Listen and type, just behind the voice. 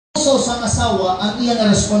So sa asawa, ang iyang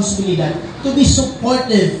responsibilidad to be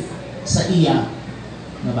supportive sa iya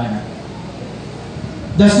na bana.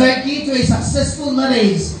 The third key to a successful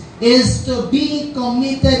marriage is to be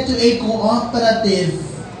committed to a cooperative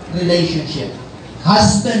relationship.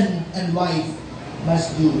 Husband and wife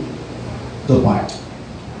must do the part.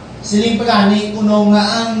 Siling pagani, kuno nga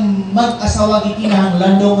ang mag-asawa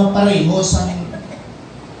gikinahanglan daw nga pareho sa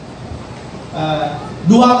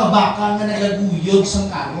duha ka baka nga nagaguyod sa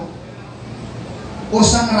karo o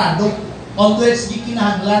sa rado. Always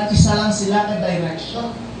gikinahanglan isa lang sila ka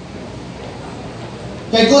direction.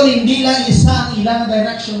 Kaya kung hindi lang isa ang ilang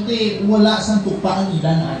direction, wala sang tupa ang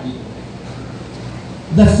ilang adi.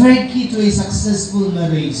 The third key to a successful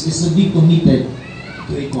marriage is to be committed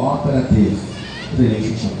to a cooperative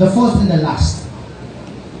relationship. The fourth and the last.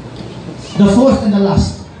 The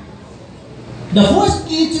fourth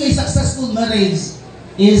key to a successful marriage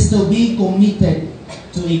is to be committed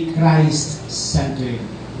to a Christ-centered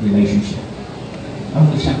relationship.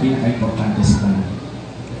 Ang siyang pinaka-importante sa kanila.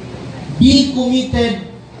 Be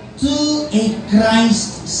committed to a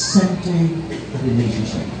Christ-centered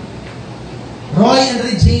relationship. Roy and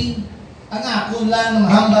Regine, ang akong lang ng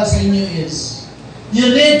hambal sa inyo is, you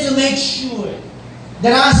need to make sure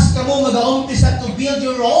that as kamo mag-aumpisa to build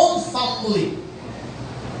your own family,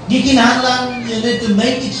 gikinahanglan, you need to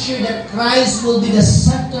make it sure that Christ will be the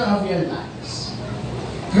center of your lives.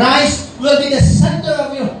 Christ will be the center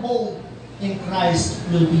of your home, and Christ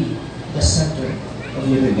will be the center of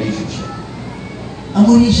your relationship.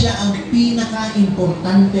 Amo ni siya ang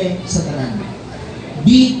pinaka-importante sa tanan.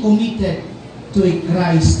 Be committed to a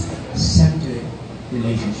Christ-centered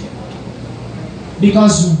relationship.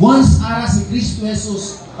 Because once ara si Kristo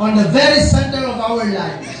Jesus on the very center of our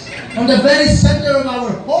lives, on the very center of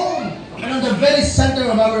our home, and on the very center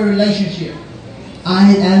of our relationship,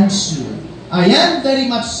 I am very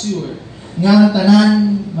much sure nga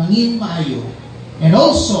tanan mangin maayo and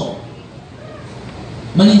also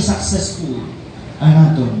mangin successful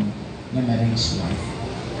ang aton nga marriage life.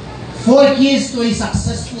 4 keys to a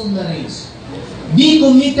successful marriage. Be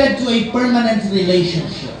committed to a permanent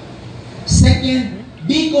relationship. Second,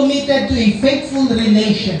 be committed to a faithful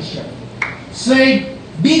relationship. Third,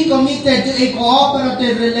 be committed to a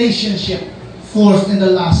cooperative relationship. Fourth and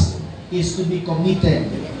the last is to be committed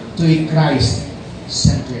to a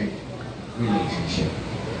Christ-centered relationship.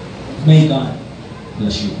 May God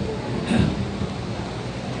bless you.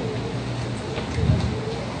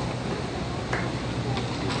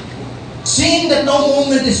 Seeing that no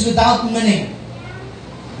moment is without meaning,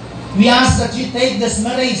 we ask that you take this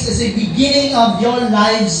marriage as a beginning of your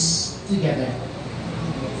lives together.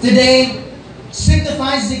 Today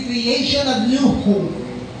signifies the creation of new hope,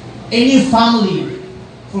 a new family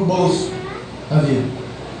for both of you.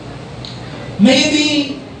 May you be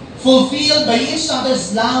fulfilled by each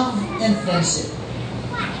other's love and friendship.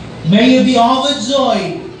 May you be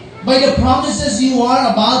overjoyed by the promises you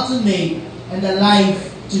are about to make and the life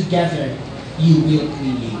together you will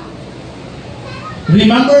create.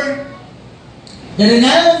 Remember that in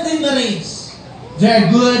every marriage there are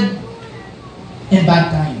good and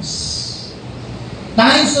bad times.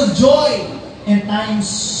 Times of joy and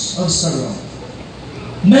times of sorrow.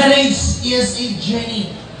 Marriage is a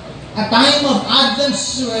journey, a time of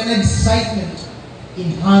adventure and excitement,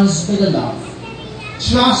 enhanced by the love,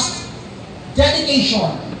 trust,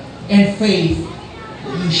 dedication, and faith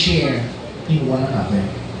that you share in one another.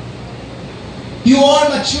 You are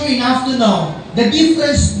mature enough to know the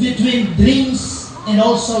difference between dreams and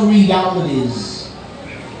also realities.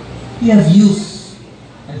 You have youth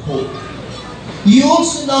and hope. You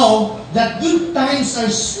also know that good times are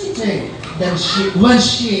sweeter than when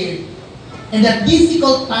shared, and that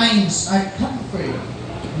difficult times are comfort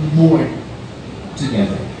more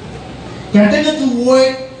together. Continue to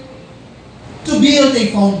work to build a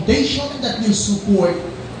foundation that will support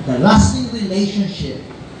the lasting relationship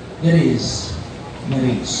that is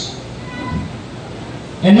marriage.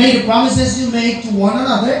 And may the promises you make to one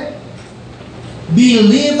another be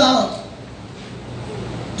lived out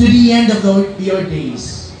to the end of your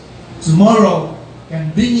days. Tomorrow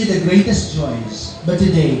can bring you the greatest joys, but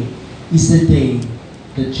today is the day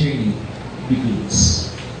the journey begins.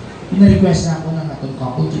 Ina-request na ako ng atong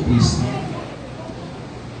couple to please stand.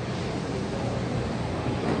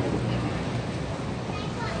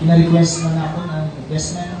 Ina-request na ako ng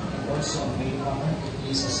best man, also may partner to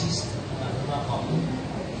please assist ang ating mga couple.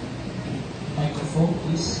 Microphone,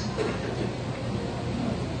 please.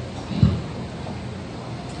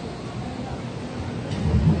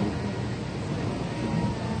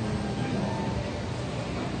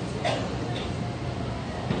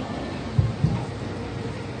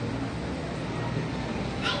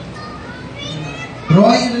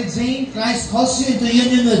 Roy and Regine, Christ calls you into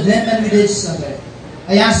union with them and with each other.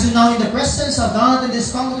 I ask you now in the presence of God and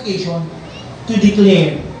this congregation to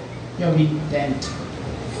declare your intent.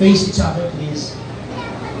 Face each other, please.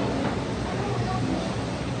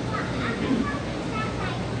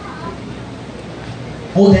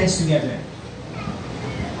 Hold hands together.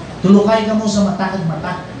 Tulukay ka mo sa mata kag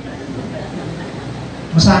mata.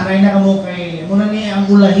 Masanay na ka mo kay muna ni ang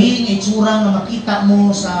ulahing itsura nga makita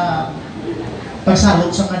mo sa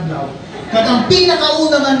pagsalok sa kadlaw. Kag ang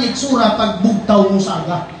pinakauna man itsura pag bugtaw mo sa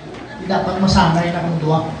aga. Dapat masanay na kang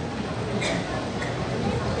duwa.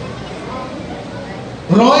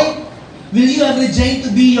 Roy, will you have Regine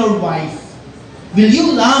to be your wife? Will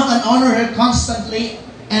you love and honor her constantly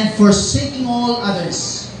and forsaking all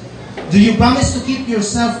others? Do you promise to keep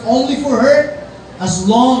yourself only for her as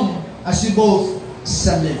long as you both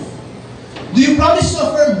shall live? Do you promise to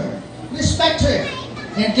affirm her, respect her,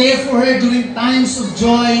 and care for her during times of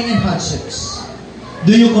joy and hardships?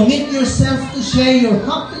 Do you commit yourself to share your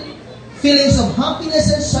feelings of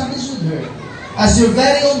happiness and sadness with her as your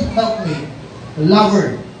very own helpmate,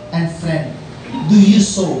 lover, and friend? Do you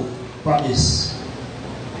so promise?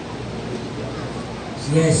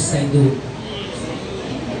 Yes, I do.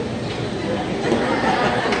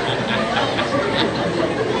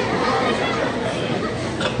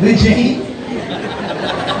 Regine,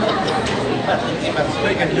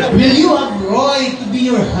 will you have Roy to be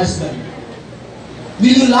your husband? Will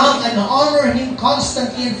you love and honor him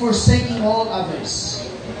constantly and forsaking all others?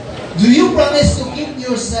 Do you promise to keep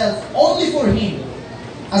yourself only for him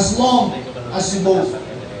as long as you both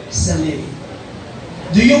shall live?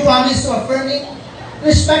 Do you promise to affirm him,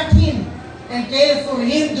 respect him, and care for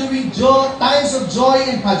him during times of joy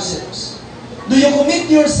and hardships? Do you commit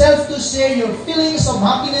yourself to share your feelings of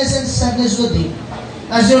happiness and sadness with him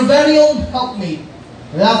as your very own helpmate,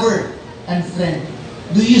 lover, and friend?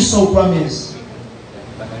 Do you so promise?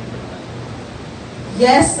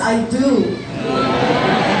 Yes, I do.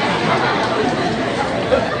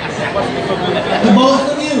 To both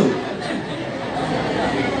of you,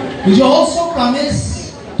 would you also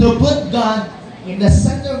promise to put God in the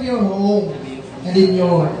center of your home and in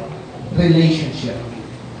your relationship?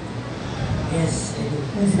 Yes, I do.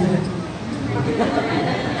 Yes, I do.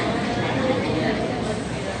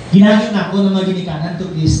 Ginagin na ako ng mga ginikanan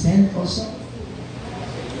to please stand also.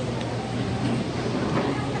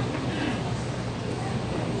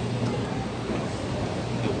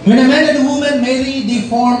 When a man and a woman marry,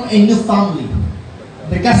 they form a new family.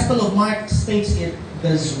 The Gospel of Mark states it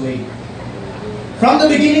this way. From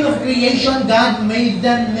the beginning of creation, God made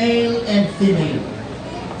them male and female.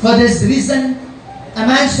 For this reason, a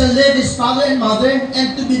man shall leave his father and mother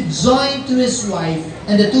and to be joined to his wife,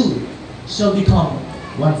 and the two shall become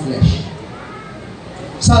one flesh.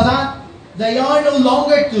 So that they are no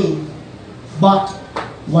longer two, but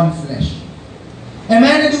one flesh. A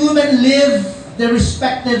man and a woman live their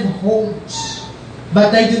respective homes,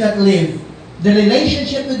 but they do not live the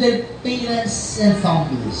relationship with their parents and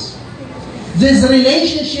families. This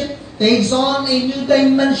relationship takes on a new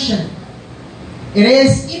dimension. It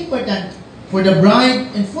is important for the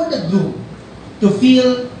bride and for the groom to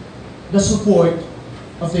feel the support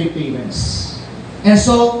of their parents. And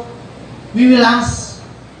so, we will ask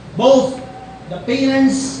both the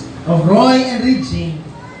parents of Roy and Regine,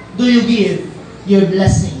 do you give your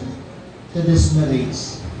blessing to this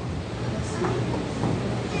marriage?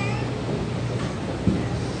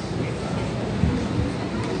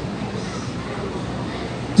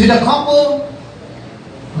 To the couple,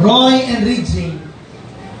 Roy and Regine,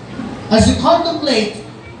 as you contemplate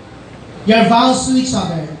your vows to each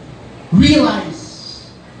other,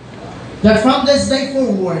 realize that from this day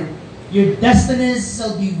forward, your destinies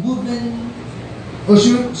shall be woven or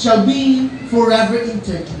shall be forever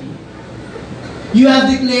intertwined. You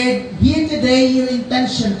have declared here today your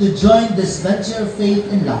intention to join this venture of faith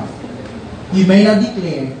and love. You may now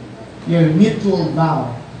declare your mutual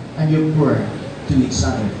vow and your prayer to each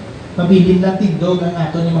other. Pabilin lang tindog ang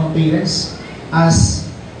aton ng mga parents as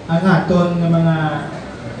ang aton ng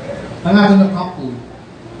couple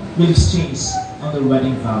will exchange on their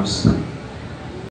wedding vows.